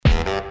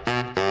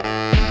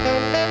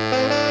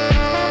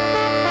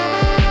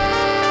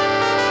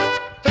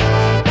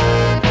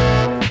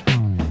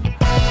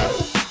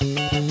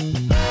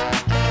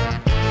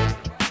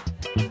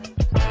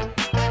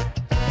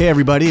Hey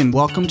everybody, and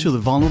welcome to The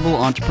Vulnerable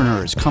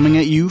Entrepreneurs, coming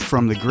at you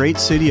from the great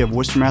city of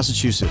Worcester,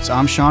 Massachusetts.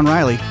 I'm Sean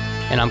Riley.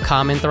 And I'm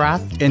Carmen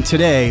Thrath. And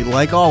today,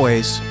 like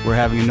always, we're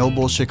having a no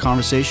bullshit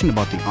conversation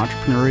about the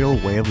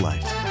entrepreneurial way of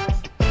life.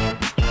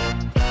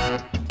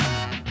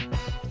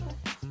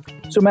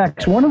 So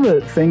Max, one of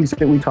the things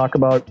that we talk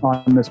about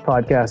on this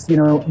podcast,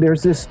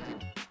 there's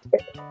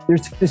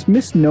this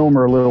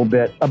misnomer a little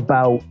bit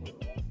about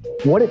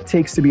what it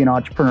takes to be an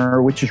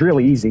entrepreneur, which is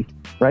really easy,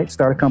 right?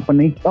 Start a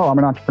company. Oh, I'm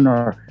an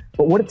entrepreneur.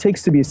 But what it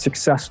takes to be a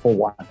successful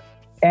one.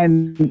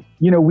 And,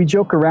 we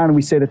joke around and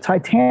we say the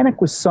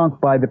Titanic was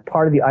sunk by the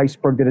part of the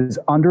iceberg that is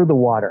under the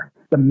water,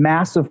 the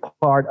massive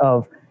part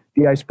of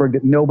the iceberg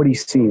that nobody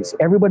sees.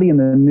 Everybody in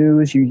the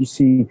news, you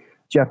see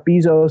Jeff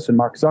Bezos and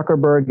Mark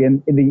Zuckerberg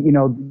and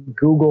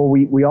Google.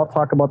 We all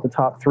talk about the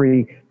top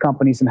three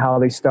companies and how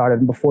they started.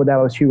 And before that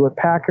was Hewlett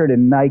Packard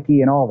and Nike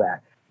and all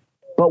that.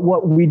 But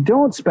what we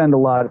don't spend a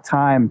lot of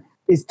time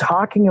is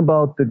talking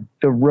about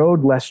the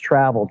road less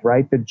traveled,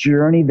 right? The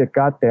journey that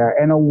got there.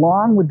 And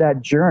along with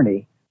that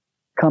journey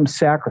comes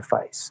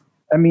sacrifice.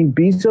 I mean,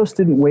 Bezos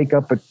didn't wake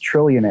up a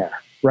trillionaire,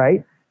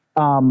 right?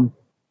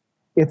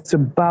 It's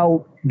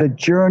about the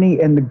journey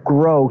and the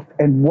growth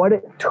and what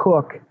it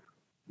took,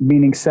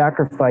 meaning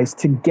sacrifice,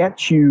 to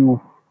get you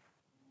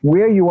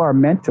where you are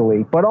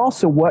mentally, but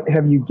also what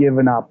have you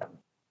given up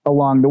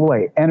along the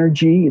way?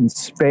 Energy and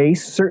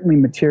space, certainly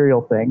material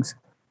things.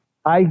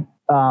 I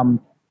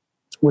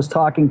was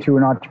talking to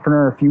an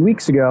entrepreneur a few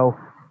weeks ago,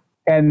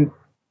 and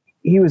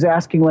he was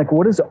asking,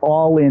 what does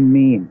all in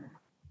mean?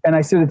 And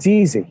I said, it's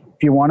easy.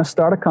 If you want to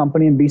start a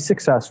company and be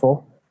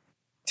successful,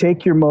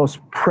 take your most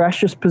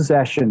precious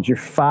possessions, your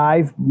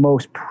 5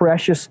 most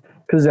precious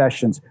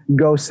possessions,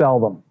 go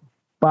sell them.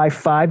 Buy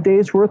 5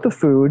 days worth of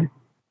food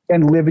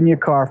and live in your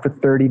car for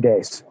 30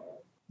 days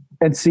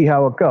and see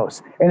how it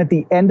goes. And at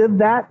the end of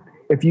that,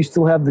 if you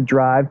still have the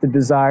drive, the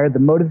desire, the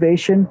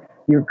motivation,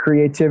 your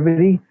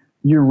creativity,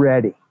 you're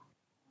ready.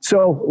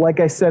 So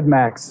like I said,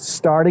 Max,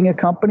 starting a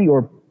company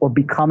or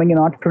becoming an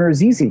entrepreneur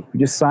is easy. You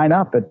just sign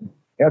up and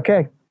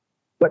okay.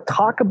 But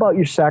talk about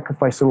your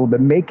sacrifice a little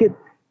bit.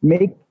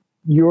 Make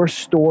your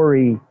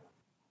story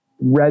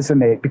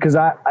resonate, because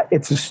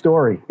it's a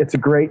story. It's a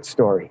great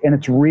story and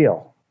it's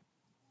real.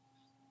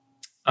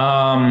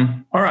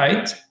 All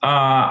right.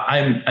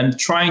 I'm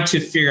trying to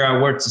figure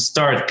out where to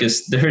start,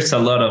 because there's a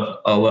lot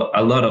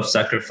of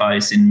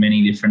sacrifice in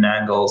many different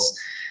angles.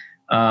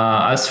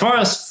 As far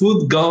as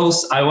food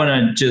goes, I want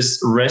to just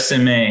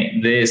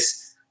resume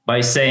this by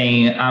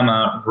saying I'm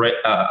a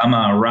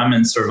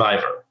ramen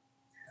survivor.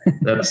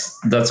 That's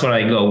what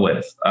I go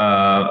with.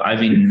 I've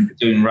been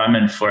doing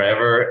ramen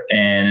forever,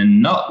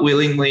 and not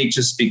willingly,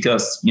 just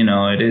because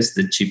it is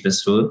the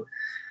cheapest food.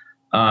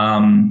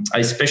 I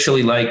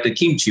especially like the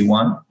kimchi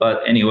one,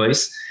 but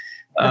anyways,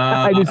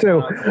 I do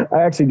too.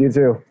 I actually do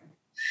too.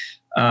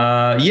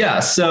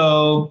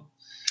 So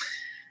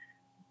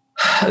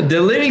the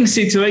living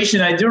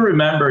situation, I do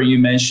remember you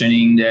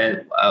mentioning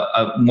that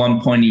at one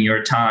point in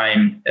your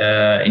time,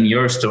 in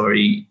your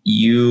story,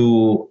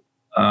 you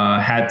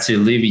had to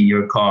live in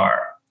your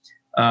car.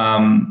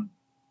 I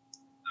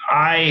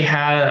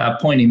had a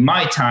point in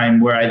my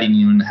time where I didn't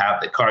even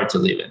have the car to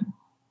live in.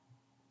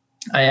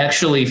 I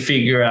actually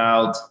figured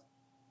out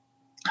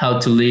how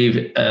to live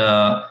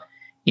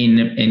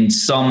in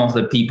some of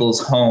the people's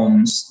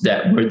homes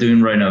that were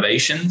doing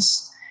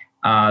renovations.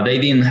 They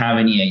didn't have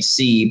any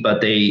AC,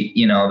 but they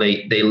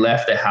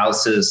left the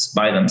houses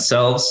by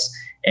themselves.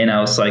 And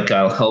I was like,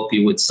 I'll help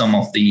you with some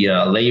of the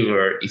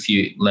labor if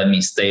you let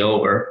me stay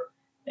over.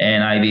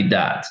 And I did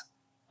that.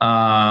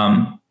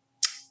 And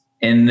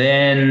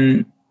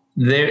then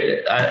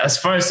there, as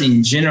far as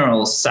in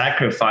general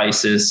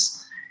sacrifices,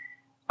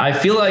 I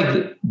feel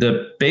like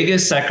the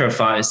biggest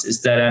sacrifice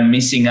is that I'm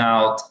missing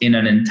out in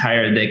an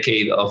entire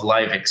decade of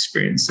life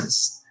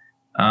experiences.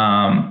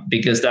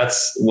 Because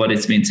that's what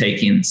it's been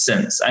taking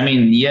since. I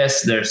mean,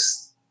 yes,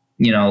 there's,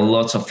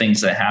 lots of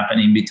things that happen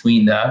in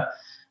between that.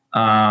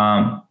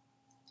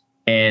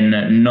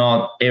 And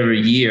not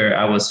every year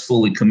I was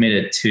fully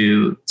committed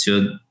to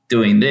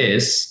doing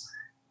this.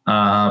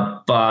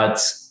 But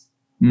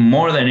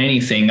more than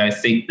anything, I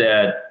think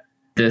that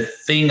the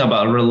thing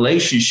about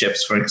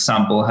relationships, for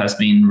example, has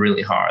been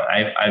really hard.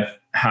 I've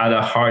had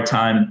a hard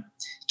time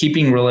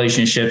keeping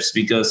relationships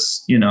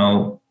because,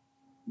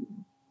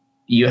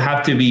 you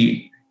have to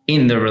be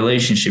in the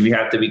relationship. You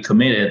have to be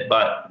committed.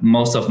 But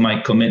most of my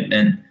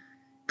commitment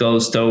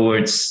goes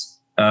towards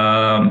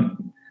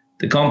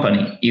the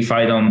company. If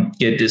I don't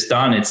get this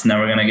done, it's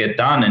never going to get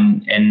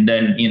done. And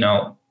then,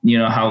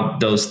 how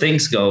those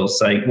things go. It's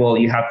like, well,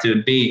 you have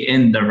to be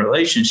in the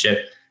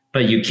relationship,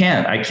 but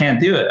I can't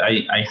do it.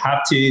 I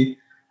have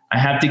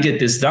to get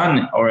this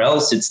done, or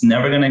else it's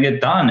never going to get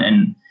done.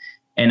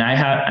 And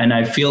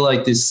I feel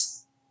like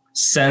this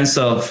sense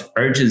of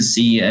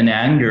urgency and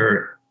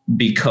anger,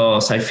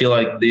 because I feel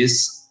like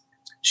this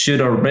should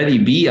already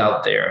be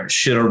out there,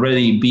 should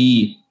already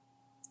be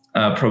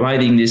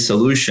providing these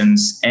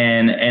solutions.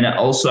 And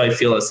also I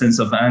feel a sense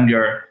of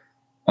anger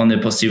on the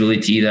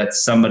possibility that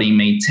somebody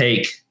may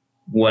take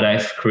what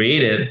I've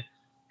created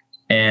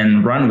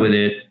and run with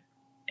it.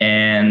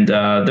 And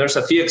there's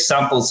a few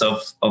examples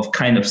of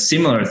kind of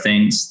similar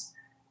things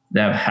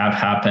that have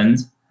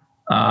happened.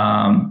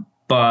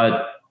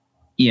 But,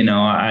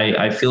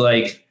 I feel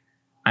like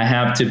I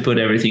have to put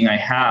everything I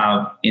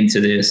have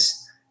into this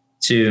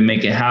to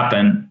make it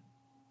happen.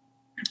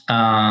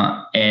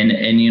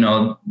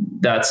 And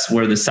that's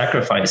where the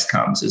sacrifice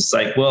comes. It's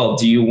like, well,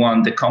 do you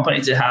want the company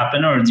to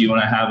happen, or do you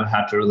want to have a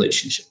happy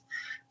relationship?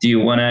 Do you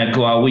want to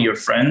go out with your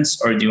friends,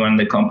 or do you want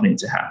the company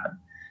to happen?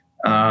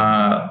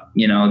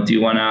 Do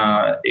you want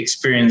to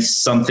experience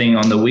something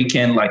on the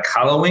weekend like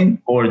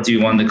Halloween, or do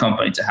you want the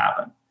company to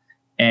happen?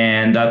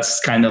 And that's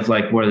kind of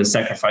like where the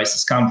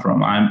sacrifices come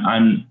from.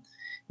 I've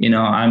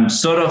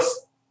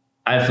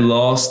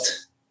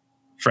lost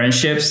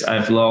friendships.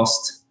 I've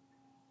lost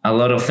a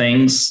lot of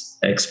things,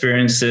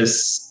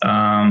 experiences,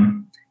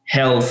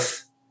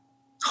 health,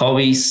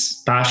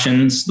 hobbies,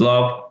 passions,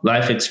 love,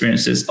 life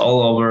experiences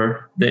all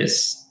over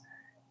this.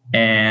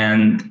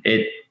 And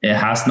it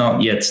has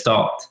not yet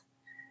stopped.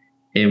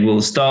 It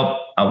will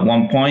stop at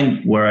one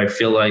point where I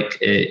feel like,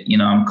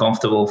 I'm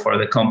comfortable for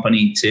the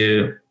company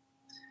to,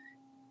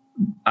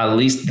 at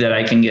least that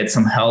I can get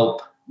some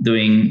help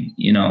doing,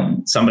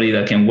 somebody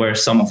that can wear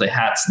some of the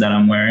hats that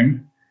I'm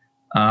wearing.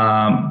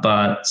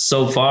 But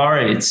so far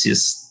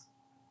it's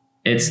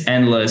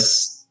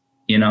endless,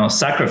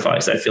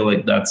 sacrifice. I feel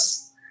like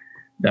that's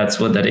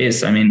what that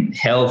is. I mean,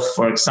 health,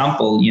 for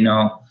example,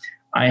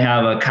 I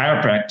have a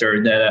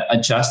chiropractor that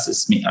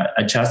adjusts me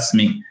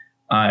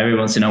every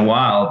once in a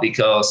while,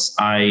 because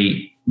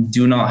I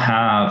do not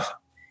have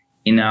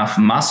enough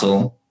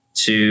muscle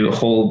to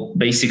hold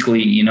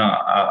basically,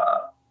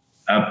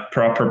 a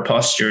proper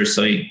posture.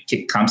 So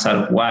it comes out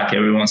of whack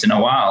every once in a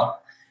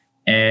while.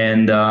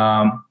 And,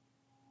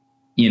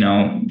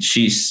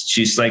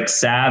 she's like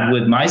sad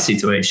with my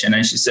situation.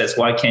 And she says,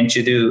 why can't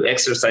you do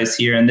exercise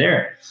here and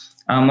there?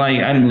 I'm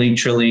like, I'm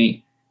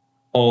literally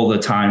all the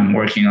time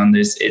working on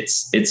this.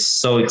 It's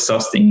so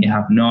exhausting. You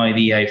have no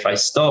idea. If I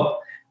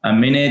stop a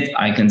minute,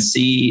 I can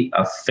see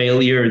a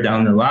failure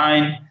down the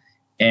line.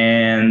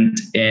 And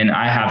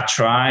I have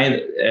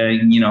tried,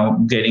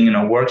 getting in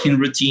a working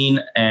routine,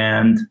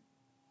 and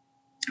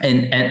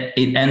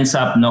it ends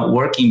up not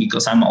working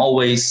because I'm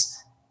always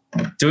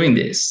doing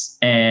this.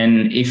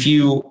 And if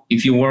you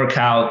work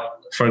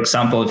out, for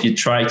example, if you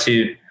try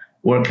to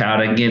work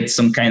out and get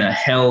some kind of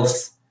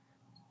health,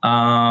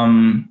 how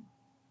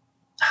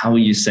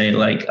would you say,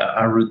 like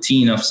a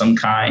routine of some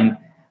kind,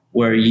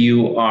 where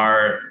you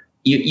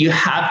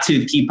have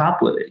to keep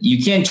up with it.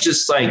 You can't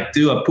just like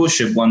do a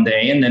push-up one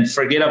day and then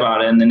forget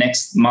about it, and the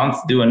next month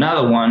do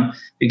another one,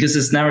 because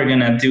it's never going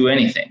to do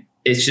anything.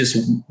 It's just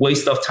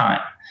waste of time.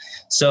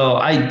 So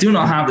I do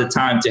not have the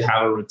time to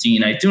have a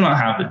routine. I do not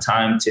have the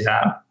time to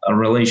have a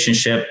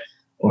relationship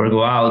or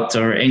go out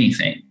or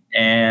anything.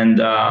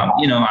 And,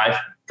 I've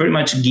pretty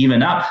much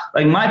given up.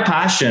 Like my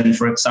passion,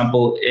 for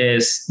example,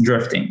 is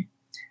drifting.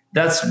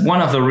 That's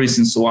one of the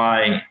reasons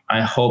why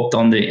I hopped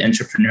on the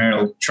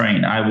entrepreneurial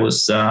train. I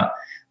was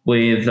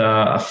with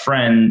a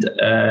friend,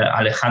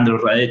 Alejandro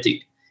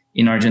Radetic,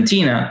 in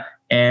Argentina,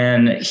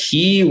 and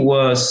he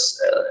was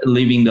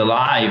living the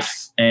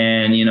life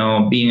and,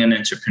 being an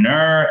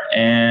entrepreneur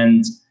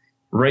and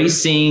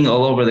racing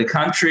all over the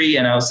country.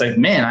 And I was like,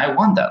 man, I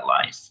want that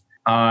life.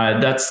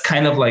 That's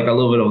kind of like a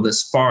little bit of the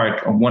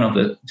spark of one of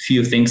the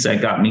few things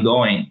that got me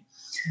going.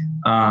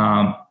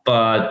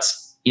 But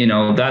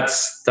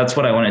that's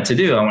what I wanted to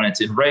do. I wanted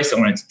to race. I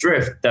wanted to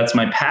drift. That's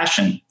my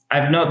passion.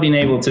 I've not been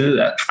able to do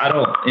that at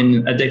all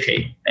in a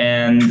decade.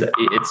 And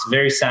it's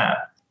very sad.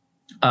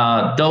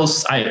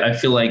 Those, I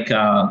feel like,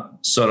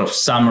 sort of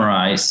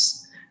summarize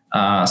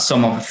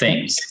some of the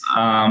things.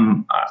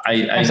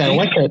 I think,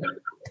 like it,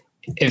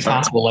 if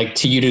possible, like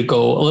to you to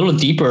go a little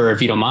deeper,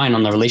 if you don't mind,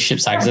 on the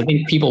relationship side. Because I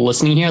think people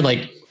listening here,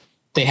 like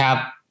they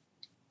have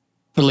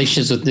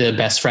relationships with the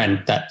best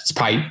friend that's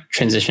probably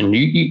transitioned.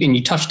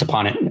 You touched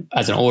upon it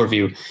as an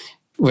overview.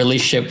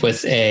 Relationship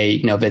with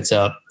if it's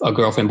a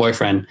girlfriend,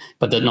 boyfriend,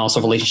 but then also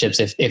relationships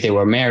if they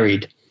were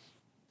married.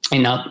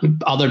 And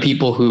other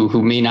people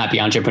who may not be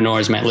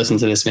entrepreneurs might listen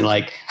to this and be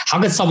like, how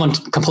could someone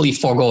completely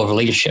forego a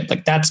relationship?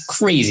 Like, that's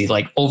crazy.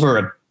 Like, over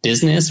a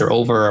business or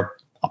over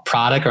a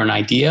product or an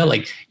idea,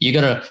 like you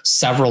got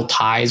several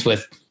ties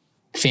with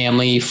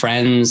family,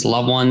 friends,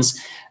 loved ones.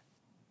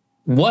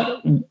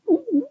 What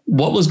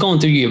was going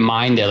through your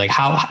mind there? Like,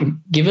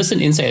 give us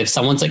an insight. If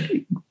someone's like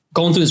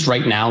going through this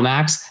right now,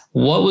 Max,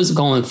 what was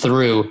going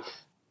through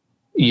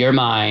your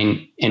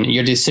mind and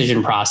your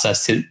decision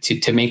process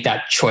to make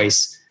that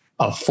choice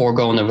of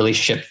foregoing the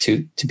relationship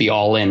to be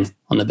all in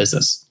on the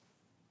business?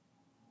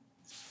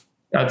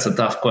 That's a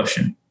tough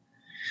question.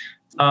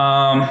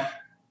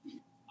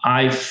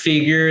 I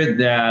figured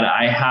that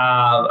I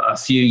have a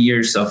few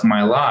years of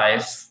my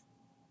life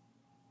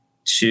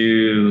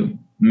to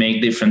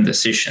make different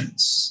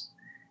decisions.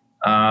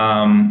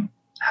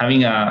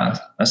 Having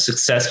a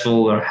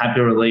successful or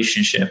happy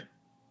relationship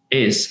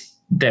is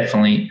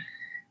definitely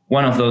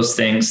one of those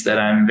things that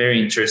I'm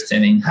very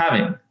interested in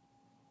having.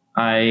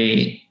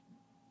 I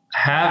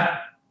have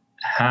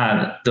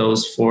had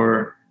those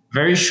for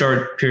very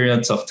short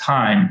periods of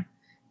time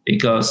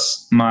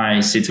because my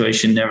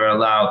situation never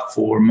allowed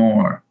for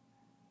more.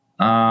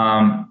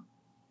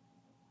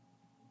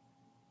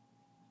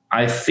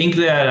 I think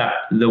that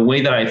the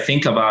way that I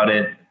think about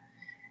it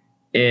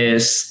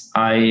is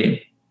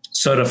I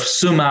sort of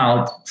zoom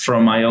out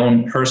from my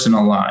own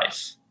personal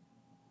life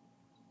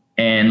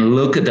and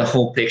look at the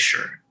whole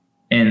picture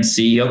and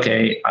see,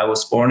 okay, I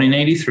was born in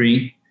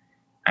 83.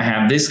 I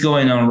have this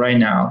going on right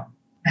now.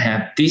 I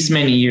have this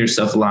many years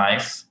of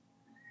life.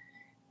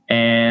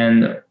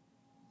 And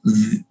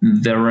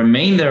the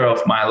remainder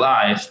of my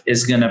life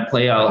is going to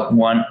play out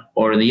one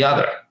or the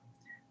other.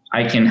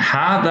 I can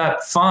have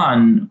that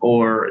fun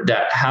or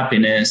that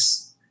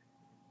happiness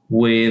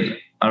with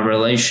a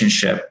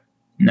relationship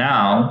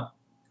now,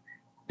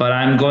 but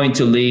I'm going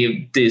to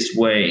live this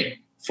way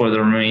for the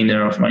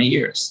remainder of my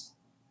years.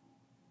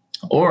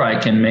 Or I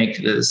can make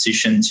the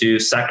decision to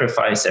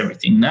sacrifice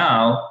everything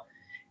now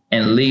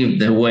and live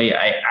the way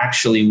I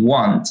actually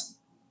want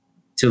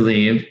to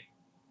live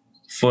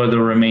for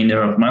the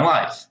remainder of my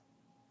life.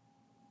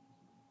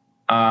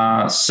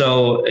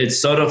 So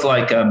it's sort of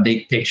like a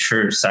big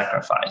picture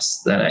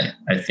sacrifice that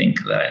I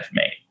think that I've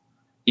made.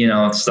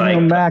 It's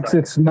like, Max,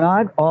 it's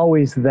not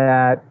always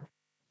that,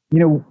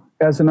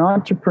 as an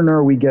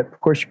entrepreneur, we get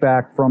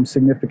pushback from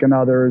significant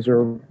others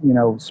or,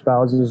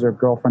 spouses or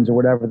girlfriends or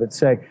whatever that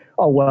say,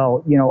 oh,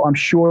 well, I'm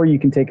sure you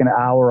can take an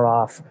hour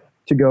off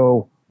to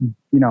go,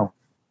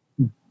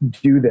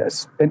 do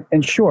this.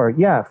 And sure,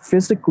 yeah,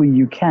 physically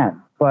you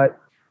can. But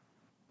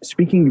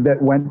speaking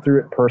that went through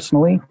it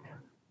personally,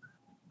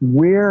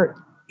 we're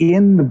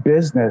in the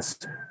business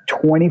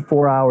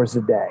 24 hours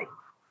a day.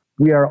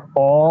 We are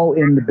all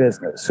in the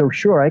business. So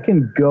sure, I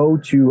can go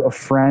to a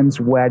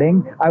friend's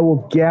wedding. I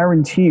will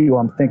guarantee you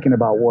I'm thinking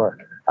about work.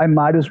 I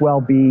might as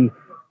well be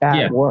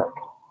at work.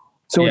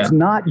 So it's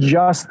not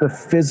just the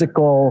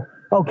physical,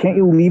 oh, can't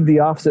you leave the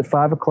office at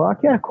 5 o'clock?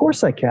 Yeah, of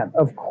course I can.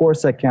 Of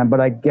course I can. But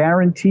I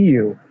guarantee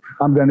you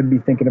I'm going to be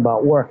thinking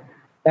about work.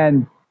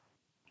 And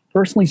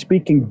personally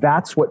speaking,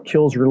 that's what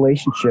kills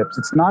relationships.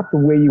 It's not the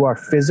way you are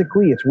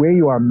physically, it's where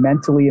you are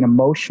mentally and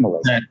emotionally.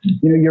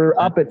 You're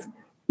up at,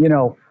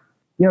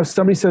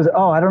 somebody says,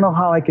 oh, I don't know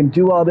how I can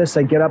do all this.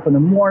 I get up in the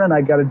morning, I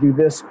got to do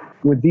this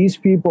with these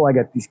people. I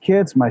got these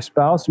kids, my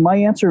spouse. My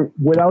answer,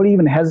 without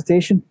even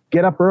hesitation,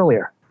 get up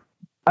earlier.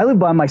 I live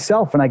by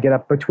myself and I get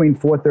up between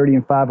 4:30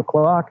 and 5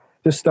 o'clock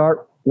to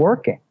start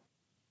working.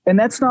 And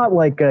that's not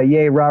like a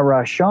yay, rah,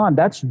 rah, Sean.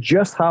 That's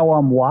just how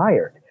I'm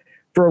wired.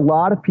 For a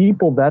lot of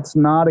people, that's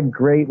not a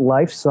great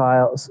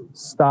lifestyle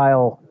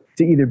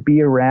to either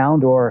be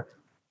around or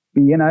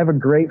be in. I have a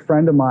great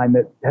friend of mine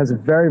that has a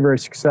very, very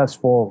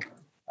successful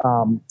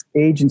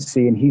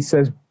agency. And he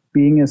says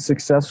being a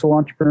successful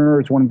entrepreneur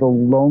is one of the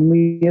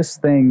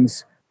loneliest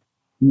things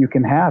you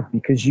can have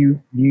because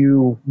you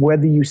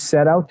whether you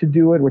set out to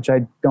do it, which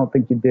I don't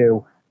think you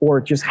do, or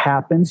it just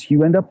happens,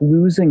 you end up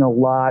losing a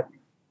lot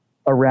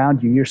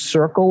around you. Your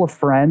circle of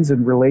friends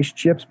and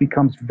relationships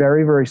becomes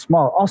very, very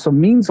small. It also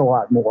means a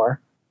lot more,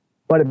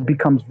 but it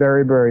becomes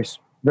very, very,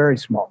 very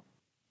small.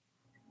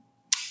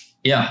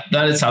 Yeah,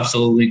 that is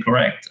absolutely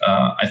correct.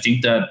 I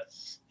think that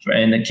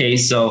in the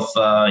case of,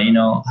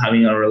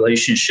 having a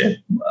relationship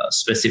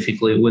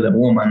specifically with a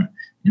woman,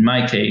 in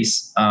my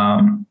case,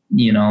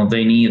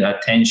 they need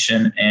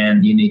attention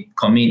and you need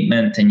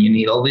commitment and you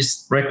need all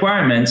these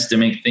requirements to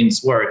make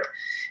things work.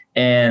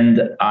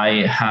 And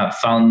I have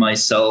found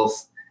myself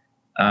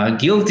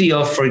guilty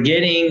of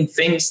forgetting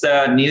things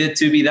that needed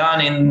to be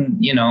done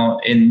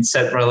in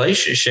said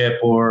relationship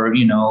or,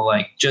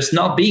 just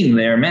not being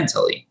there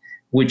mentally,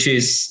 which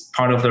is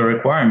part of the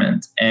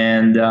requirement.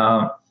 And,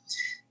 all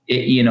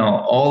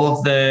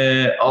of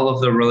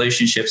the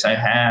relationships I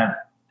had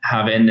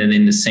have ended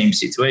in the same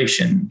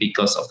situation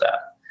because of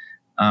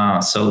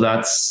that. So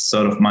that's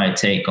sort of my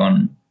take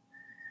on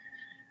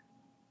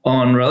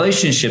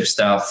relationship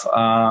stuff.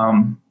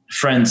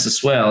 Friends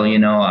as well.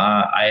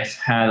 I've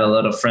had a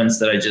lot of friends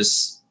that I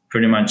just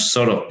pretty much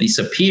sort of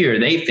disappear.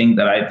 They think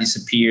that I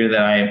disappear,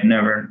 that I've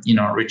never,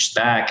 reached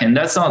back. And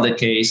that's not the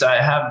case. I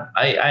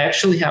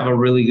actually have a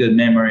really good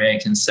memory, I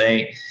can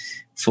say,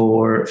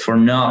 for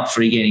not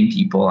forgetting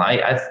people.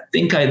 I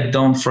think I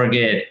don't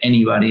forget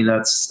anybody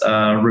that's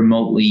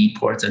remotely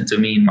important to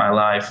me in my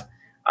life.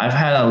 I've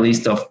had a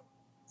list of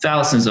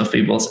thousands of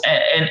people.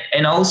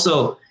 And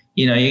also,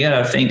 you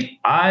gotta think,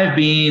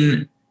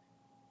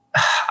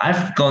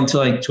 I've gone to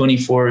like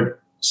 24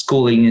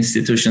 schooling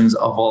institutions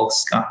of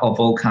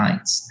all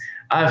kinds.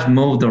 I've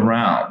moved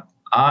around.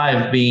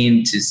 I've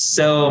been to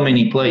so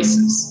many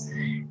places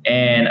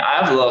and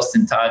I've lost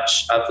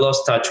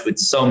touch with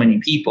so many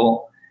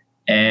people.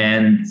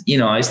 And,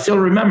 I still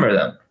remember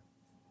them.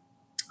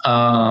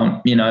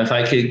 If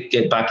I could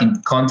get back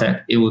in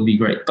contact, it would be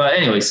great. But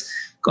anyways,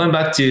 going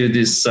back to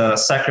this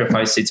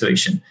sacrifice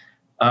situation,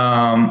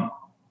 I'm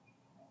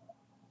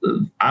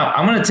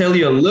going to tell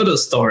you a little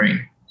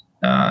story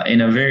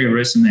in a very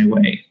resume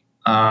way.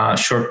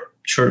 Short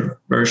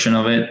version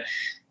of it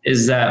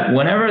is that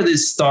whenever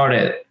this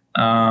started,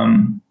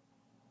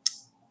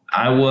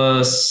 I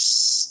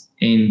was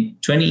in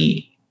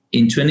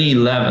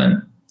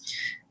 2011.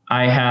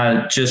 I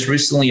had just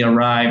recently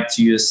arrived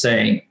to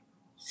USA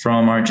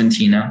from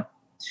Argentina,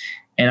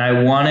 and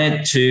I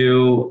wanted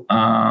to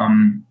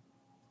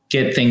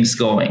get things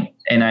going.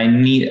 And I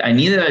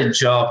needed a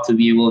job to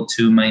be able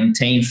to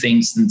maintain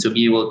things and to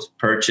be able to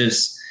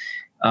purchase,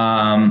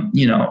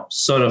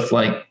 sort of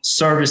like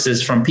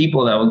services from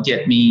people that would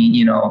get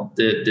me,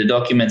 the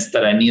documents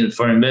that I needed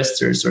for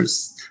investors or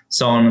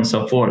so on and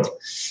so forth.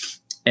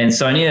 And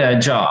so I needed a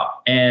job,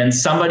 and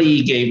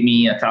somebody gave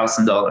me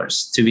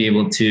 $1,000 to be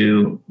able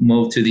to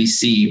move to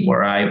DC,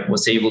 where I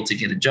was able to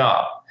get a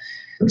job.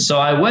 So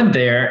I went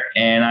there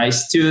and I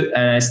stayed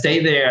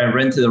there. I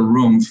rented a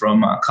room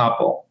from a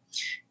couple,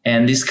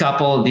 and this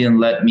couple didn't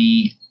let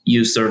me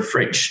use their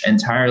fridge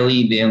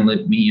entirely. They didn't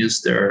let me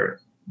use their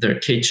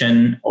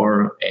kitchen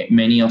or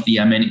many of the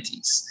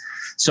amenities.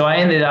 So I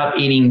ended up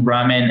eating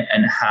ramen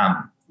and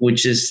ham,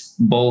 which is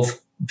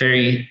both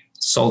very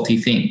salty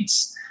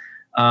things.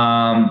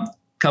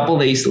 Couple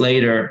days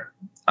later,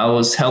 I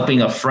was helping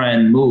a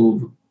friend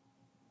move,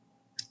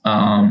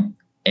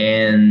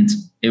 and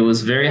it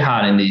was very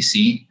hot in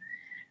DC,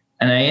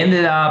 and I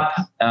ended up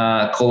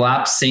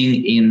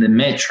collapsing in the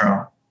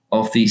metro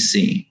of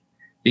DC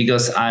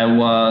because I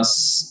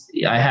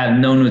had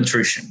no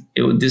nutrition.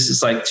 This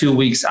is like 2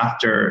 weeks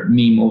after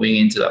me moving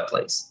into that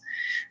place.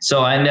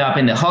 So I ended up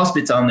in the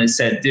hospital, and they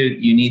said,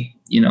 dude, you need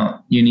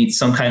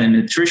some kind of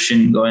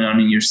nutrition going on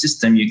in your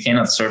system. You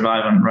cannot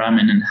survive on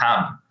ramen and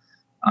ham.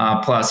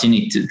 Plus you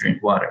need to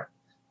drink water.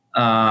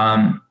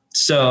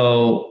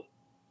 So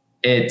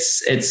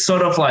it's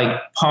sort of like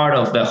part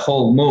of the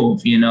whole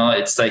move,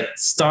 it's like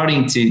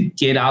starting to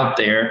get out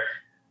there.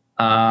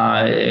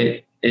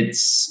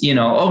 It's,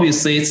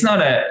 obviously it's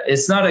not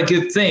a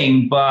good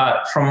thing,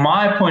 but from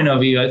my point of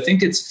view, I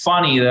think it's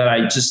funny that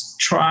I just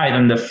tried,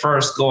 and the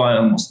first go I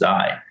almost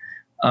died.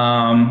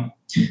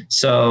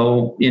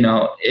 So,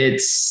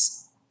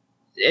 it's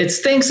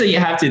things that you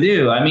have to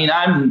do. I mean,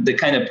 I'm the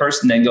kind of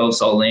person that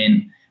goes all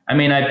in. I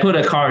mean, I put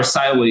a car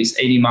sideways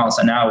 80 miles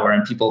an hour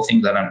and people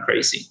think that I'm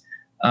crazy.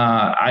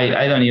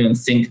 I don't even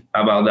think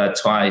about that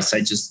twice.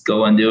 I just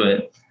go and do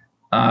it.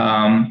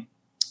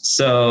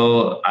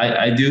 So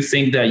I do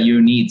think that you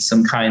need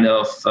some kind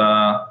of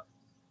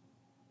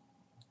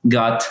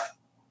gut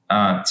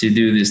to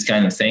do these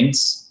kind of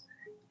things.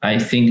 I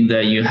think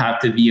that you have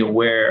to be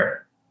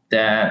aware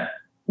that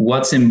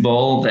what's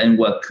involved and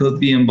what could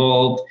be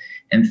involved,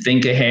 and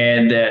think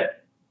ahead.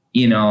 That,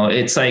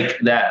 it's like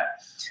that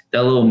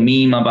little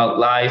meme about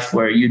life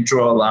where you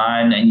draw a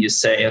line and you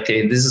say,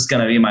 okay, this is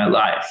going to be my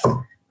life.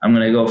 I'm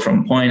going to go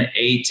from point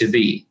A to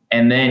B.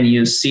 And then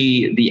you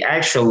see the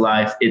actual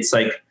life. It's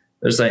like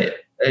there's a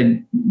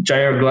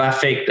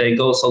gyrographic that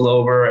goes all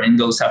over and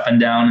goes up and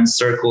down in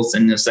circles.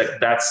 And it's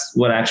like, that's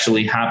what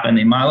actually happened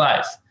in my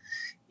life.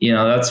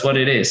 That's what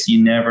it is.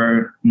 You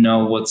never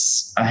know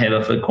what's ahead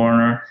of the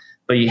corner,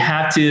 but you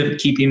have to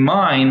keep in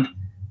mind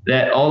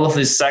that all of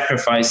these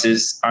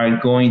sacrifices are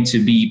going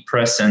to be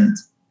present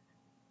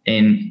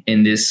in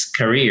this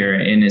career,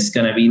 and it's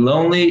going to be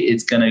lonely.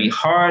 It's going to be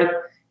hard.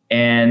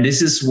 And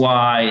this is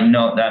why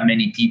not that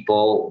many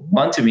people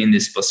want to be in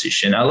this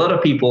position. A lot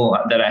of people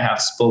that I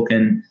have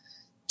spoken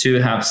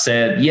to have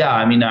said, yeah,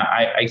 I mean,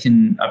 I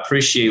can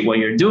appreciate what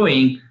you're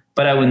doing,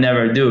 but I would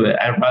never do it.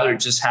 I'd rather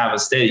just have a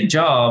steady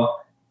job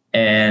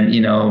and,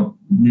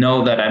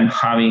 know that I'm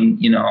having,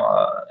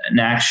 an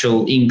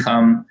actual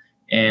income,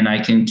 and I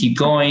can keep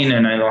going,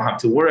 and I don't have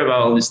to worry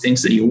about all these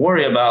things that you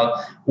worry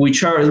about,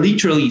 which are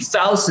literally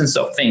thousands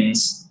of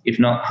things, if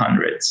not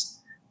hundreds,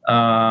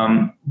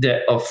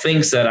 of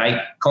things that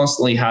I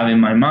constantly have in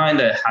my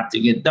mind that have to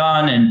get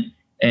done.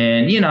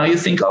 And you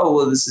think, oh,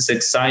 well, this is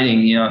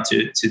exciting,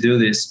 to do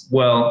this.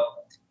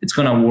 Well, it's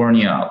going to worn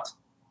you out.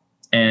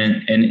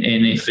 And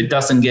if it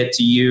doesn't get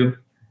to you,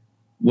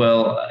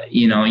 well,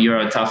 you're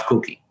a tough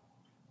cookie.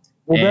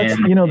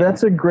 Well,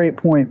 that's a great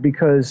point,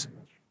 because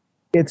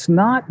it's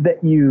not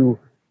that you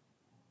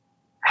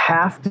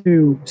have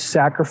to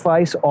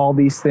sacrifice all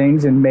these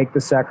things and make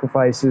the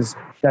sacrifices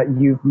that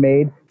you've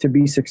made to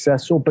be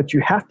successful, but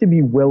you have to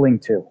be willing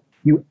to.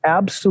 You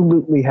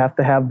absolutely have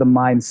to have the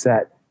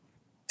mindset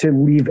to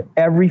leave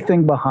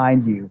everything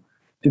behind you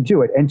to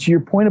do it. And to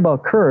your point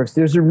about curves,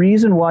 there's a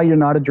reason why you're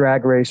not a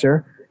drag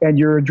racer and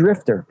you're a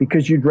drifter,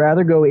 because you'd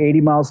rather go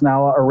 80 miles an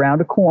hour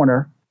around a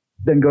corner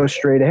than go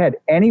straight ahead.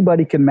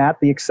 Anybody can map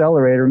the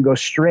accelerator and go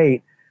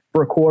straight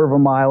for a quarter of a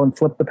mile and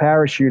flip the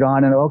parachute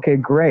on, and okay,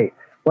 great.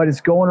 But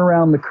it's going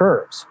around the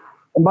curves.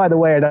 And by the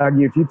way, I'd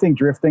argue if you think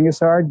drifting is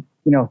hard,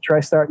 try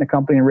starting a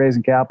company and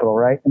raising capital,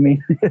 right? I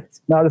mean,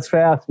 it's not as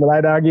fast, but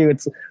I'd argue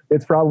it's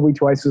probably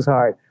twice as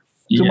hard.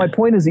 Yeah. So my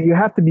point is that you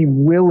have to be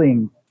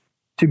willing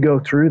to go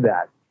through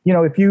that.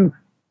 If you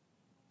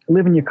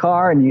live in your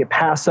car and you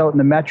pass out in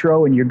the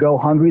metro and you go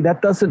hungry,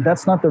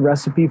 that's not the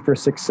recipe for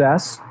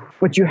success.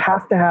 But you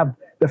have to have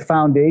the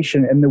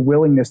foundation and the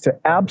willingness to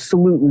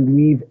absolutely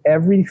leave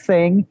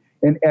everything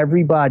and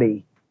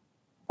everybody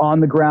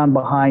on the ground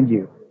behind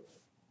you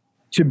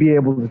to be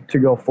able to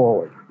go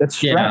forward. That's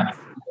strength.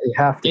 You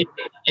have to.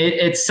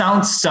 It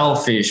sounds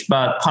selfish,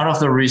 but part of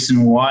the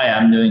reason why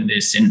I'm doing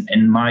this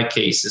in my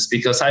case is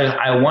because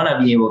I want to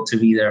be able to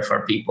be there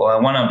for people. I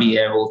want to be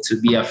able to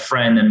be a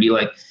friend and be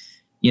like,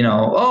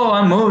 oh,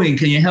 I'm moving.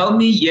 Can you help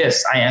me?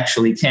 Yes, I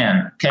actually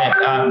can.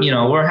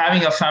 We're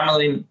having a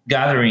family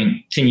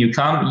gathering. Can you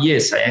come?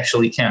 Yes, I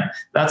actually can.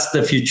 That's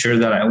the future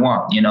that I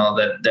want,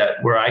 that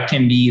where I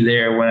can be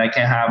there, when I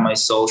can have my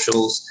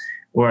socials,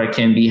 where I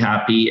can be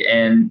happy.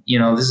 And,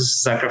 this is a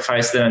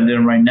sacrifice that I'm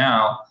doing right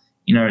now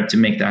in order to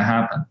make that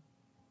happen.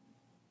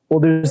 Well,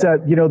 there's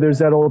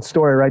that old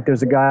story, right?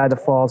 There's a guy that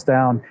falls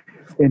down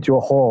into a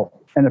hole.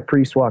 And a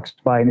priest walks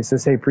by and he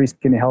says, "Hey,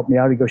 priest, can you help me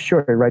out?" He goes,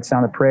 "Sure." He writes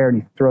down a prayer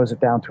and he throws it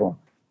down to him.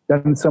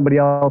 Then somebody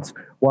else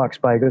walks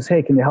by. He goes,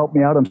 "Hey, can you help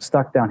me out? I'm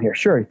stuck down here."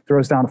 Sure. He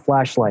throws down a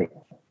flashlight.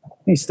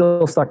 He's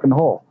still stuck in the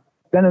hole.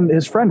 Then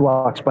his friend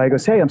walks by. He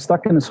goes, "Hey, I'm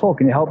stuck in this hole.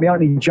 Can you help me out?"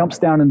 And he jumps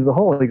down into the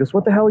hole. He goes,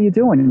 "What the hell are you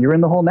doing?" And you're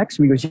in the hole next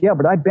to me. He goes, "Yeah,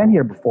 but I've been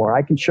here before.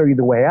 I can show you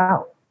the way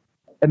out."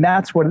 And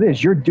that's what it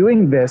is. You're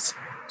doing this.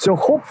 So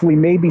hopefully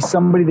maybe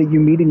somebody that you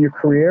meet in your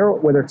career,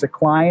 whether it's a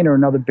client or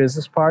another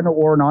business partner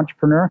or an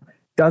entrepreneur,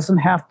 doesn't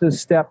have to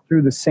step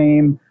through the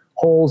same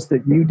holes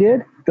that you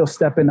did. They'll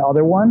step in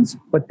other ones,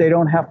 but they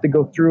don't have to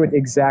go through it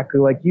exactly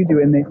like you do.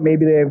 And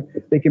maybe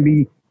they can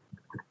be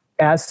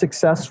as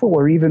successful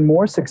or even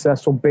more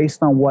successful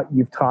based on what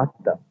you've taught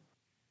them.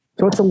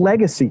 So it's a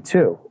legacy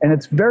too, and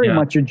it's very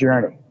much a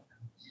journey.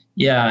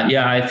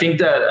 Yeah. I think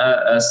that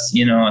as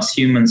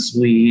humans,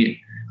 we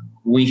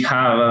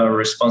have a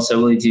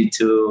responsibility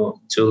to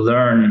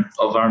learn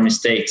of our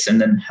mistakes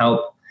and then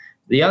help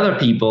the other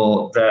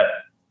people that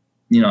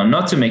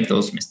not to make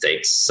those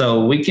mistakes,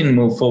 so we can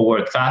move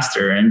forward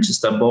faster and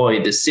just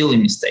avoid the silly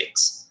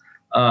mistakes.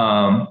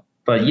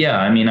 But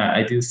yeah,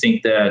 I do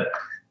think that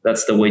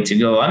that's the way to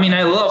go.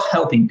 I love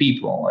helping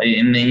people,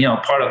 and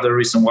part of the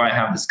reason why I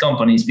have this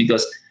company is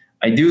because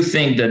I do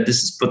think that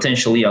this is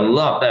potentially a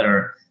lot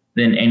better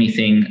than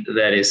anything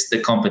that is the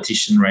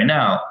competition right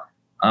now.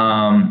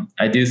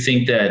 I do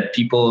think that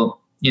people,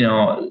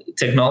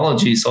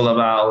 technology is all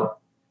about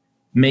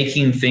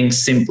making things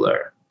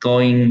simpler,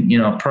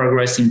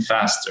 progressing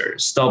faster,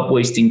 stop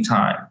wasting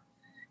time.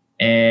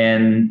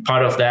 And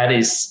part of that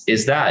is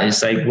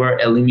like we're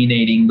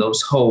eliminating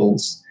those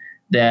holes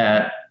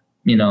that,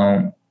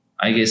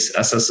 I guess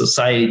as a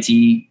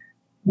society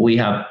we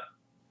have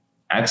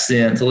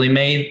accidentally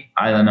made.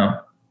 I don't know.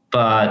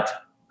 But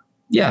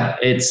yeah,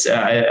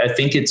 I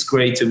think it's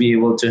great to be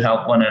able to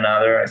help one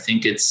another. I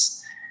think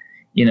it's,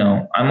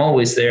 I'm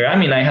always there.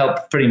 I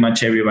help pretty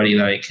much everybody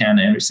that I can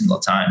every single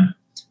time.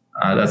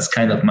 That's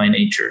kind of my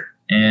nature.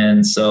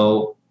 And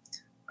so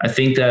I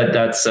think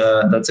that's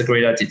a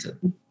great attitude.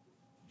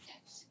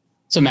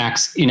 So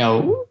Max,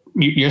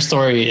 your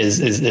story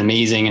is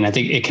amazing, and I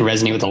think it can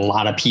resonate with a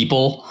lot of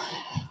people.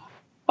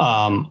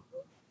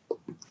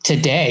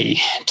 Today,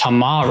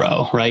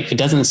 tomorrow, right? It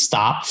doesn't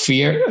stop.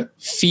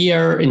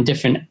 Fear in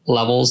different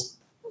levels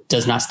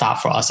does not stop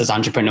for us as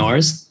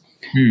entrepreneurs.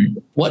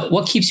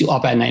 What keeps you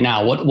up at night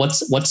now?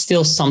 What's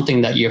still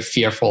something that you're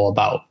fearful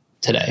about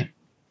today?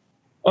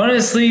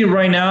 Honestly,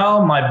 right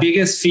now, my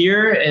biggest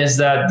fear is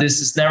that this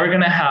is never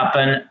going to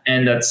happen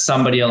and that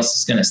somebody else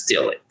is going to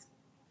steal it.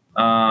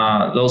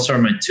 Those are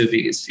my two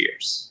biggest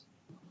fears.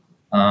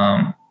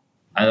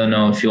 I don't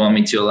know if you want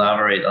me to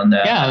elaborate on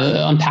that.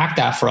 Yeah, unpack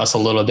that for us a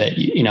little bit.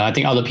 I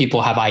think other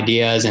people have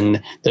ideas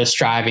and they're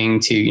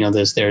striving to,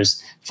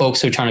 there's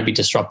folks who are trying to be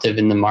disruptive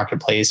in the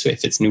marketplace,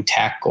 if it's new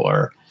tech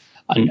or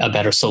a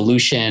better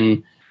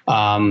solution.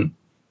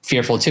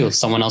 Fearful too.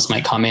 Someone else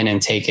might come in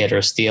and take it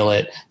or steal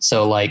it.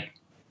 So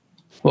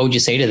what would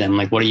you say to them?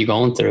 What are you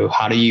going through?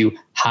 How do you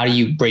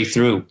break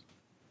through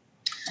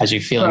as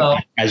you're feeling,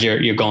 as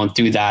you're going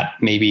through that?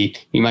 Maybe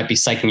you might be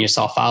psyching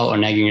yourself out or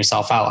nagging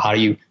yourself out. How do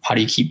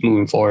you keep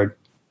moving forward,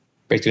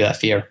 break through that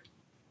fear?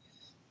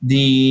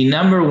 The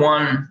number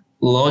one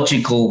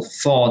logical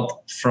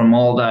thought from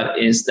all that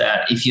is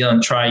that if you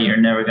don't try, you're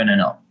never going to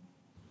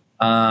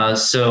know.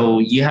 So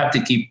you have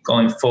to keep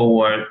going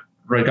forward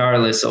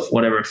regardless of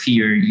whatever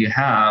fear you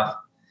have,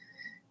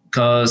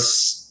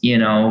 because,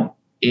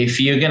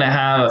 if you're going to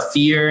have a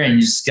fear and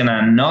you're just going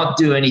to not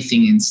do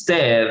anything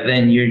instead,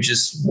 then you're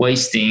just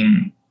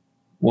wasting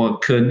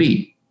what could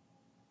be.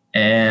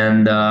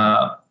 And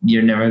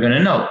you're never going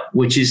to know,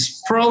 which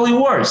is probably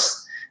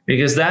worse,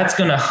 because that's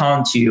going to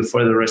haunt you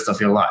for the rest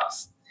of your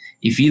life.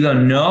 If you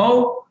don't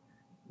know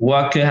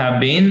what could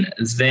have been,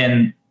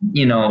 then,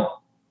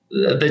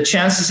 the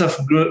chances of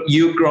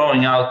you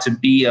growing out to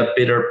be a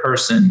bitter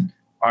person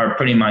are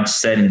pretty much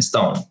set in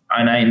stone.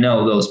 And I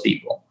know those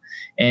people.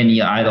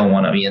 And I don't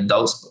want to be in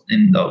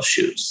those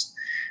shoes.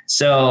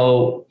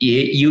 So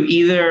you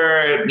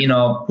either,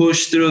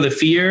 push through the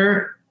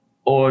fear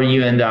or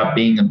you end up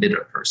being a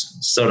bitter person.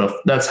 Sort of,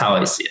 that's how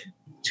I see it.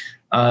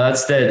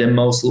 That's the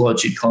most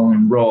logical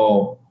and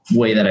raw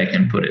way that I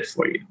can put it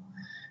for you.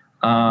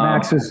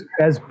 Max,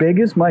 as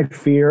big as my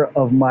fear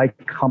of my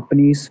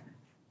companies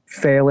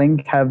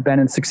failing have been,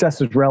 and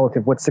success is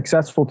relative. What's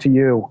successful to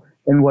you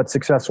and what's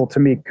successful to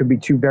me could be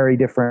two very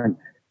different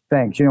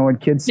things. You know, when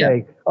kids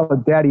say, "Oh,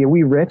 Daddy, are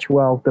we rich?"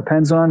 Well,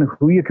 depends on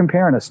who you're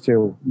comparing us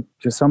to.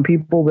 To some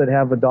people that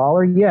have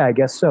 $1, yeah, I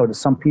guess so. To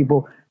some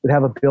people that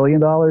have $1 billion,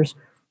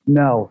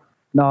 no,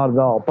 not at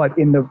all. But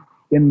in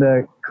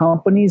the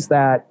companies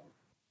that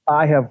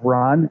I have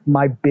run,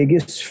 my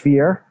biggest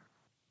fear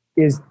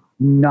is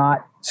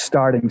not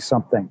starting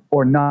something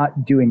or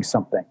not doing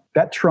something.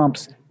 That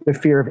trumps the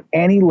fear of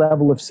any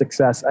level of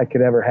success I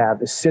could ever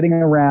have. Is sitting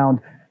around,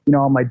 you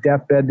know, on my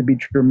deathbed, to be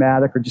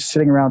dramatic, or just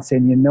sitting around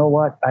saying, you know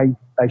what,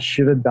 I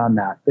should have done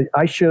that.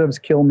 I should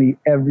have killed me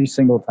every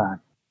single time.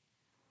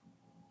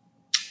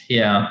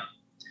 Yeah,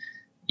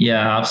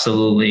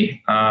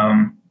 absolutely.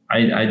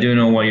 I do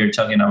know what you're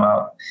talking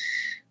about.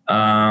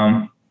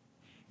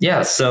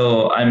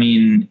 So I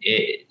mean,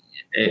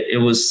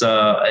 it was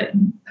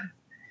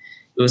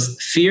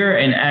fear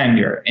and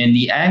anger. And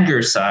the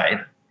anger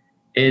side,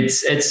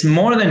 it's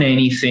more than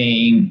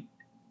anything.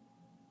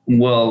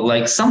 Well,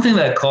 like something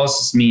that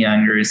causes me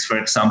anger is, for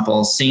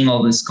example, seeing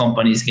all these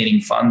companies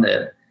getting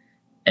funded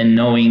and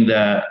knowing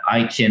that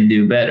I can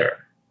do better.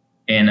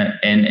 And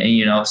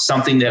you know,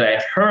 something that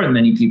I've heard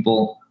many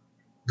people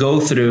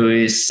go through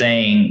is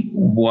saying,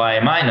 why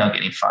am I not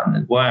getting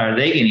funded? Why are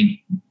they getting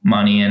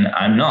money and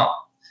I'm not?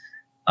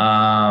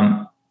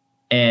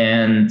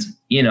 And,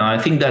 you know, I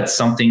think that's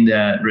something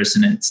that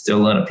resonates to a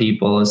lot of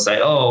people. It's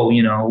like, oh,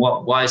 you know,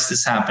 why is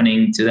this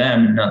happening to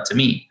them and not to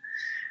me?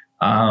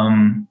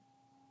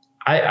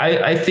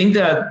 I think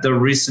that the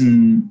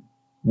reason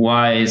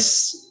why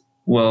is,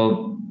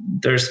 well,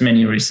 there's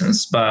many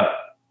reasons, but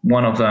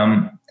one of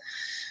them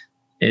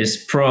is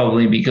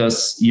probably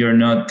because you're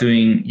not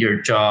doing your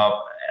job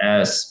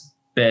as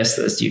best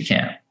as you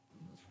can.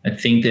 I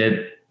think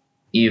that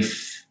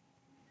if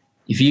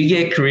you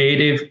get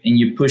creative and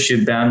you push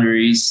your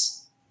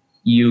boundaries,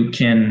 you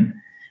can.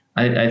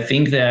 I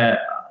think that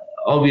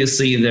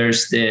obviously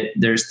there's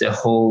the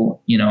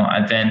whole, you know,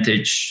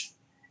 advantage,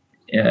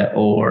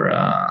 or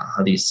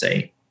how do you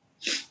say,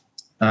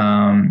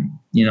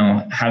 you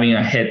know, having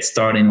a head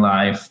start in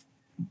life,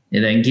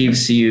 it then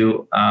gives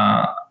you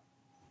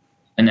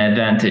an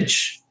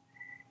advantage.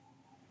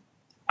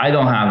 I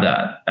don't have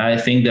that. I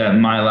think that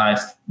my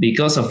life,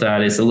 because of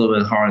that, is a little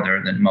bit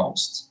harder than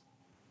most.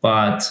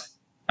 But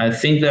I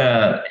think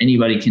that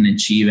anybody can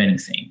achieve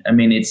anything. I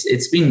mean,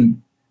 it's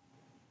been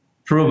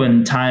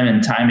proven time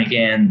and time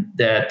again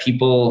that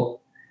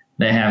people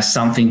that have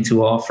something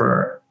to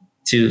offer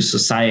to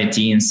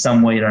society in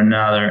some way or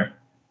another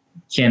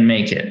can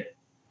make it.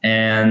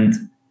 And,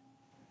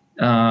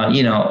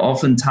 you know,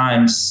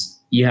 oftentimes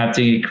you have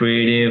to get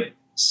creative.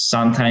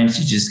 Sometimes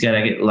you just got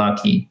to get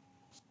lucky.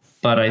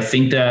 But I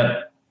think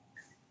that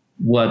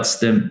what's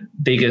the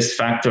biggest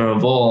factor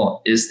of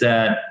all is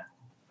that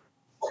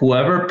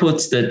whoever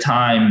puts the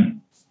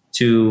time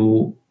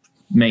to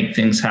make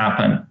things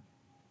happen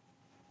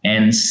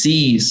and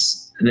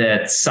sees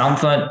that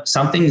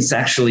something is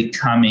actually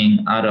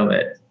coming out of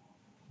it,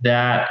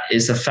 that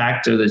is a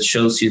factor that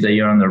shows you that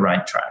you're on the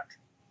right track.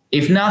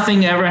 If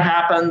nothing ever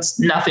happens,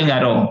 nothing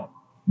at all,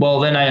 well,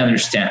 then I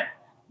understand.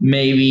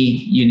 Maybe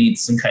you need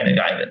some kind of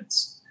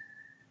guidance.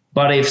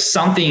 But if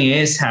something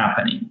is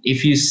happening,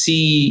 if you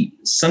see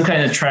some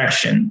kind of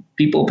traction,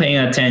 people paying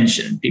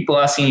attention, people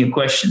asking you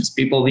questions,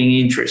 people being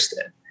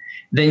interested,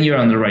 then you're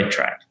on the right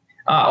track.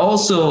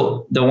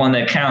 Also, the one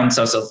that counts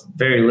as of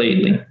very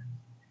lately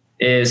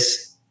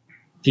is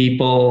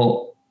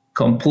people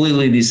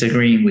completely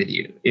disagreeing with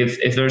you.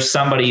 If there's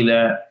somebody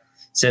that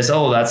says,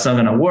 oh, that's not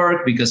going to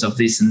work because of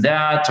this and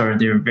that, or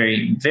they're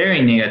very,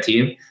 very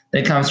negative,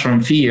 that comes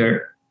from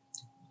fear.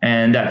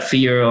 And that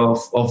fear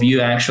of you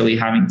actually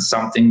having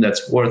something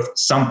that's worth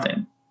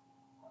something.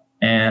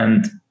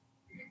 And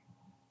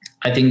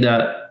I think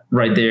that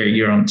right there,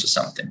 you're onto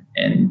something,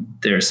 and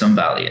there's some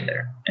value in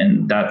there,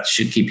 and that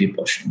should keep you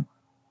pushing.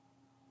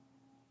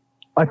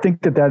 I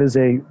think that is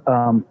a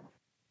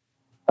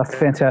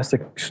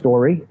fantastic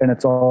story, and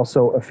it's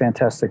also a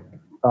fantastic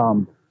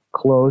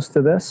close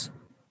to this.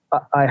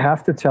 I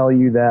have to tell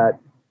you that,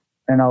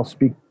 and I'll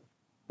speak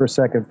for a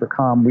second for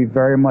Com, we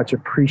very much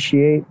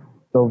appreciate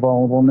the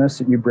vulnerableness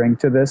that you bring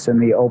to this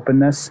and the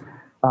openness.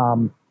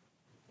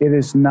 It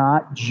is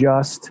not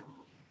just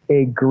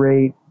a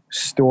great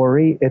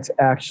story. It's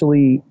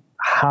actually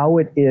how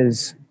it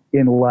is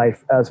in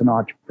life as an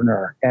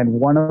entrepreneur. And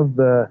one of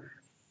the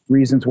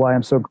reasons why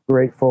I'm so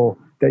grateful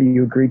that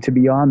you agreed to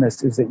be on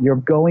this is that you're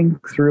going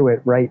through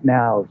it right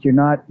now. You're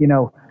not, you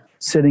know,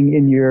 sitting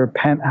in your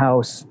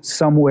penthouse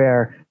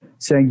somewhere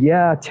saying,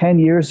 yeah, 10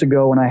 years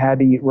ago when I had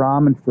to eat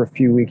ramen for a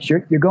few weeks.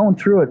 You're going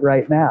through it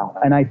right now.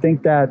 And I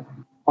think that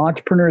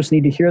entrepreneurs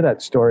need to hear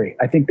that story.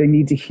 I think they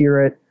need to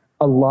hear it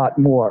a lot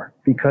more,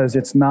 because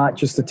it's not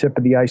just the tip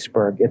of the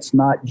iceberg. It's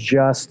not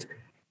just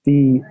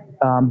the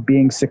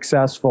being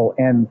successful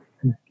and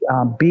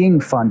being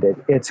funded.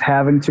 It's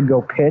having to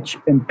go pitch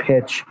and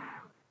pitch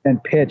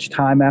and pitch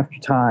time after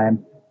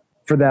time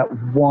for that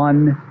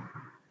one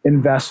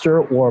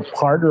investor or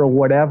partner or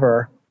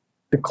whatever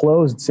to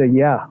close and say,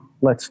 yeah,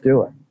 let's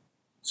do it.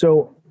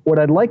 So what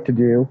I'd like to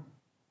do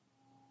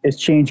is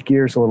change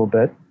gears a little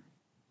bit.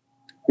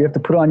 You have to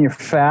put on your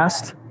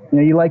fast. You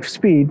know, you like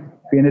speed,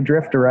 being a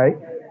drifter, right?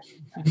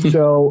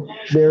 So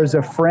there's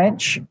a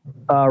French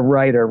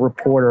writer,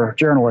 reporter,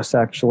 journalist,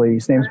 actually.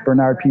 His name's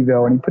Bernard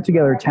Pivot, and he put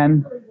together a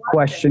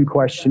 10-question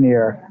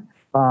questionnaire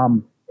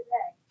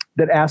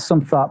that asks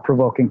some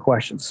thought-provoking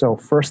questions. So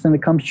first thing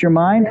that comes to your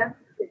mind,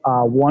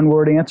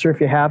 one-word answer if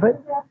you have it.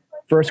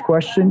 First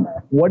question,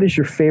 what is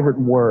your favorite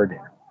word?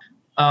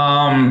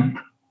 I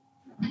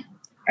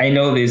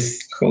know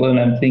this. Hold on,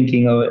 I'm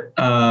thinking of it.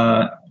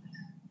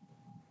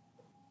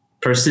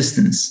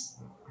 Persistence.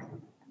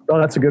 Oh,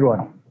 that's a good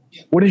one.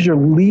 What is your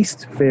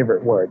least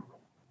favorite word?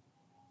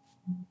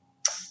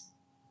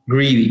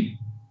 Greedy.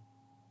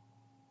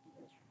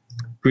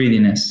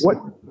 Greediness.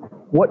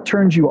 What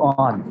turns you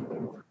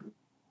on?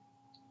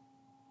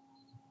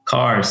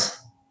 Cars.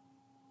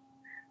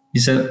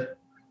 You said?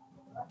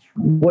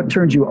 What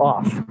turns you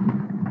off?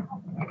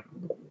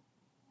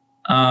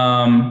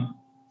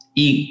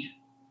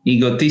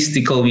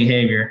 Egotistical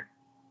behavior.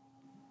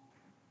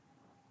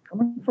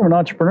 Coming from an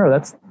entrepreneur,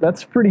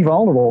 that's pretty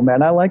vulnerable,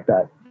 man. I like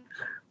that.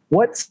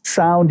 What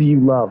sound do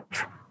you love?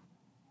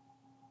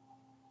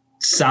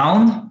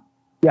 Sound?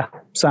 Yeah,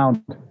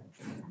 sound.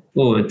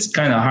 Oh, it's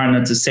kind of hard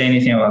not to say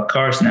anything about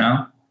cars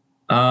now.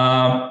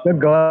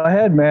 Go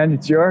ahead, man.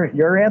 It's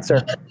your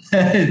answer.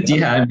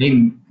 Yeah, I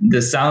mean,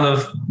 the sound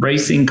of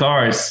racing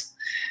cars,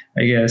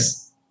 I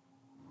guess.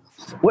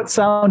 What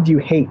sound do you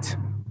hate?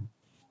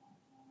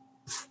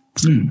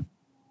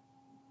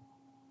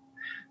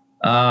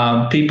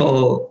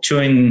 People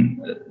chewing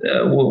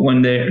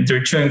when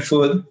they're chewing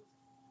food.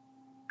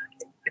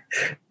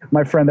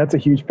 My friend, that's a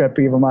huge pet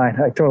peeve of mine.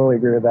 I totally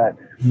agree with that.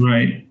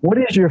 Right. What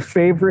is your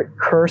favorite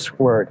curse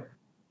word?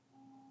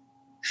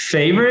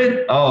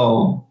 Favorite?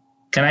 Oh,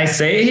 can I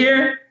say it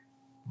here?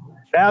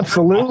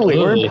 Absolutely.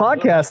 We're in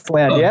podcast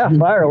land. Yeah,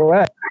 fire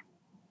away.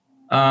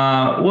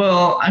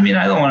 Well, I mean,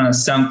 I don't want to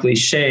sound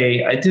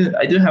cliche. I do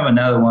have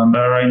another one,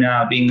 but right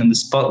now, being in the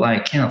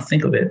spotlight, I can't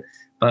think of it.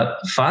 But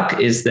fuck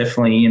is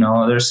definitely,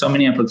 there's so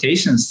many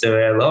applications to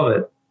it. I love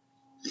it.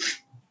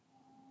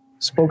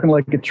 Spoken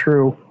like a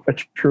true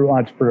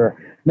entrepreneur.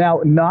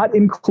 Now, not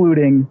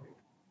including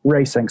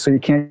racing, so you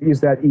can't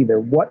use that either.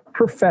 What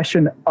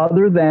profession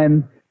other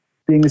than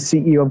being the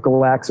CEO of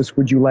Galaxis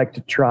would you like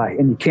to try?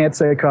 And you can't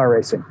say car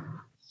racing.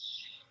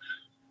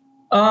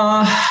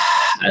 I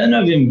don't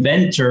know if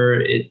inventor,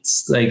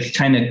 it's like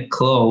kind of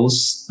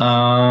close.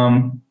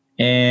 And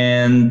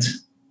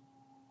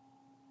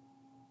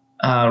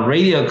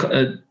radio,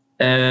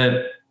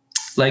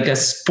 like a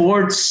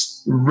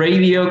sports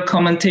radio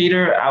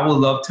commentator, I would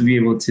love to be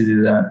able to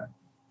do that.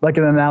 Like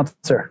an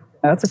announcer.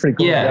 That's a pretty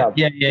cool job.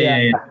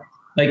 Yeah.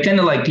 Like kind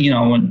of like,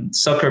 when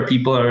soccer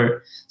people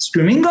are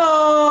screaming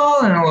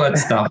goal and all that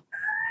stuff.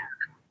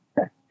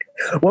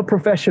 What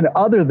profession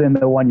other than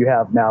the one you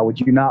have now would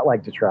you not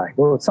like to try?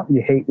 What's something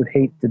you would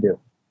hate to do?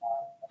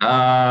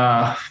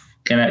 Can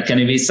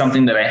it be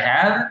something that I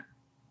have?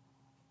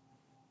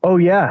 Oh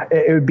yeah,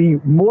 it would be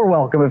more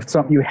welcome if it's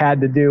something you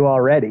had to do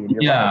already in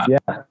your life.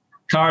 Yeah.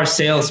 Car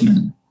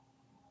salesman.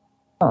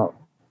 Oh,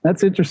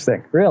 that's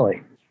interesting.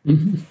 Really.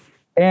 Mm-hmm.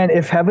 And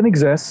if heaven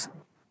exists,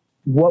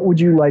 what would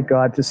you like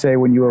God to say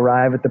when you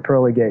arrive at the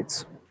pearly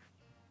gates?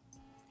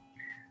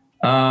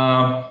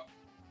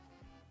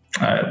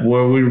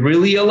 Were we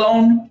really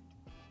alone?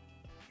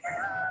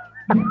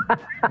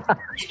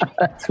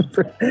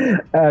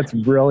 That's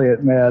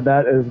brilliant, man.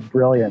 That is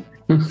brilliant.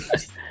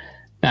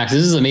 Max,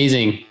 this is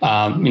amazing.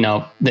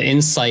 The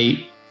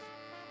insight,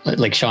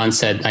 like Sean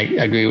said, I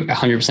agree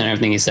 100%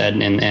 everything he said.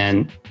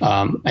 And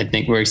I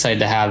think we're excited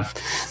to have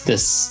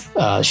this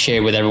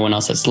shared with everyone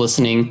else that's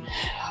listening.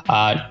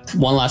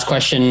 One last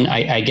question,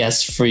 I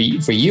guess, for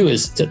you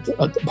is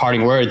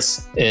parting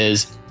words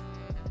is,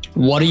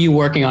 what are you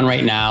working on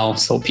right now?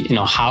 So,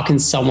 how can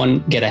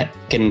someone get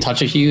in touch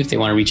with you if they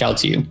want to reach out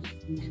to you?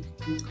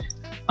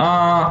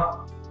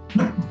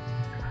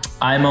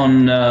 I'm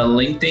on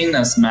LinkedIn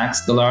as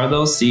Max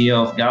Gallardo,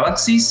 CEO of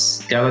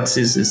Galaxis.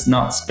 Galaxis is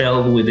not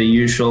spelled with the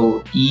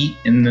usual E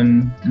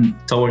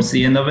towards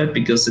the end of it,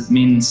 because it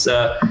means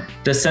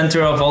the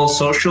center of all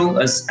social,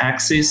 as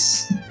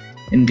Axis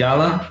in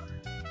Gala.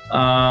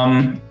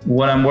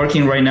 What I'm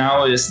working right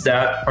now is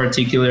that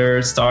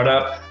particular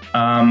startup.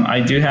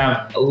 I do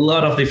have a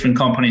lot of different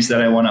companies that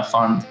I want to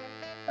found,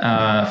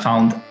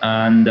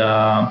 and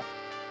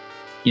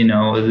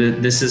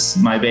this is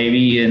my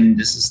baby, and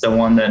this is the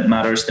one that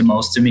matters the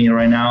most to me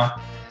right now,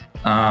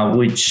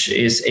 which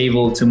is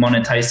able to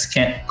monetize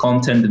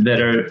content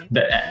better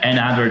and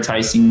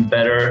advertising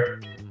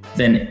better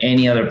than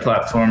any other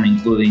platform,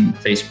 including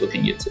Facebook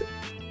and YouTube.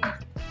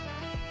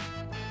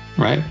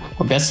 Right.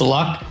 Well, best of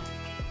luck.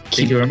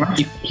 Thank you very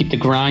much. Keep the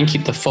grind,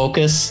 keep the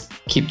focus,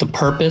 keep the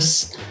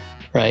purpose,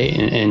 right?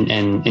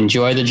 And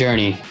enjoy the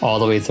journey all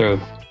the way through.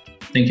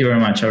 Thank you very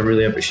much. I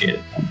really appreciate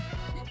it.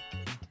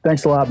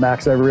 Thanks a lot,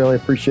 Max. I really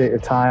appreciate your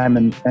time.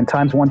 And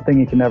time's one thing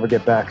you can never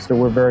get back. So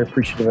we're very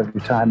appreciative of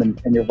your time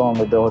and your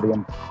vulnerability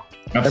and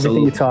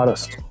everything you taught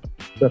us.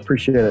 So I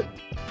appreciate it.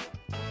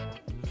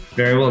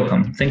 Very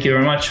welcome. Thank you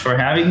very much for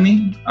having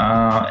me.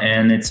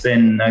 And it's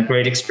been a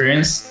great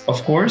experience,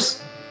 of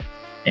course.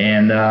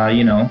 And,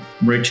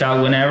 reach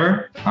out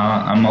whenever.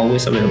 I'm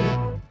always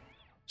available.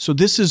 So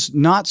this is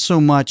not so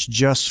much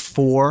just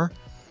for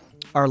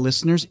our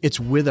listeners, it's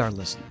with our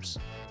listeners.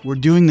 We're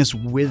doing this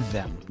with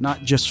them,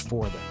 not just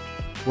for them.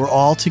 We're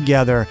all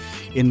together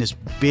in this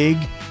big,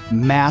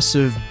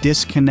 massive,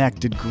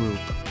 disconnected group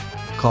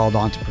called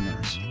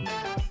entrepreneurs.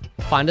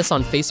 Find us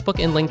on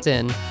Facebook and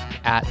LinkedIn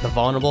at The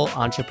Vulnerable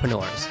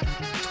Entrepreneurs,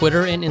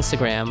 Twitter and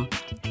Instagram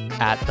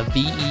at The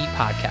VE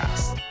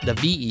Podcast, The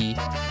VE,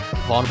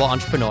 Vulnerable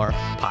Entrepreneur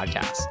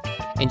Podcast.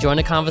 And join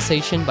the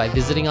conversation by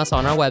visiting us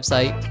on our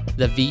website,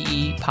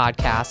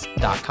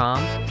 thevepodcast.com,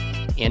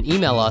 and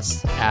email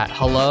us at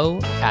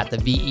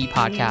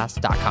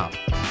hello@thevepodcast.com.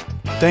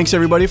 Thanks,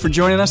 everybody, for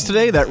joining us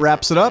today. That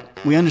wraps it up.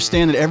 We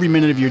understand that every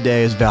minute of your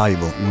day is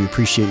valuable, and we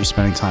appreciate you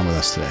spending time with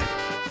us today.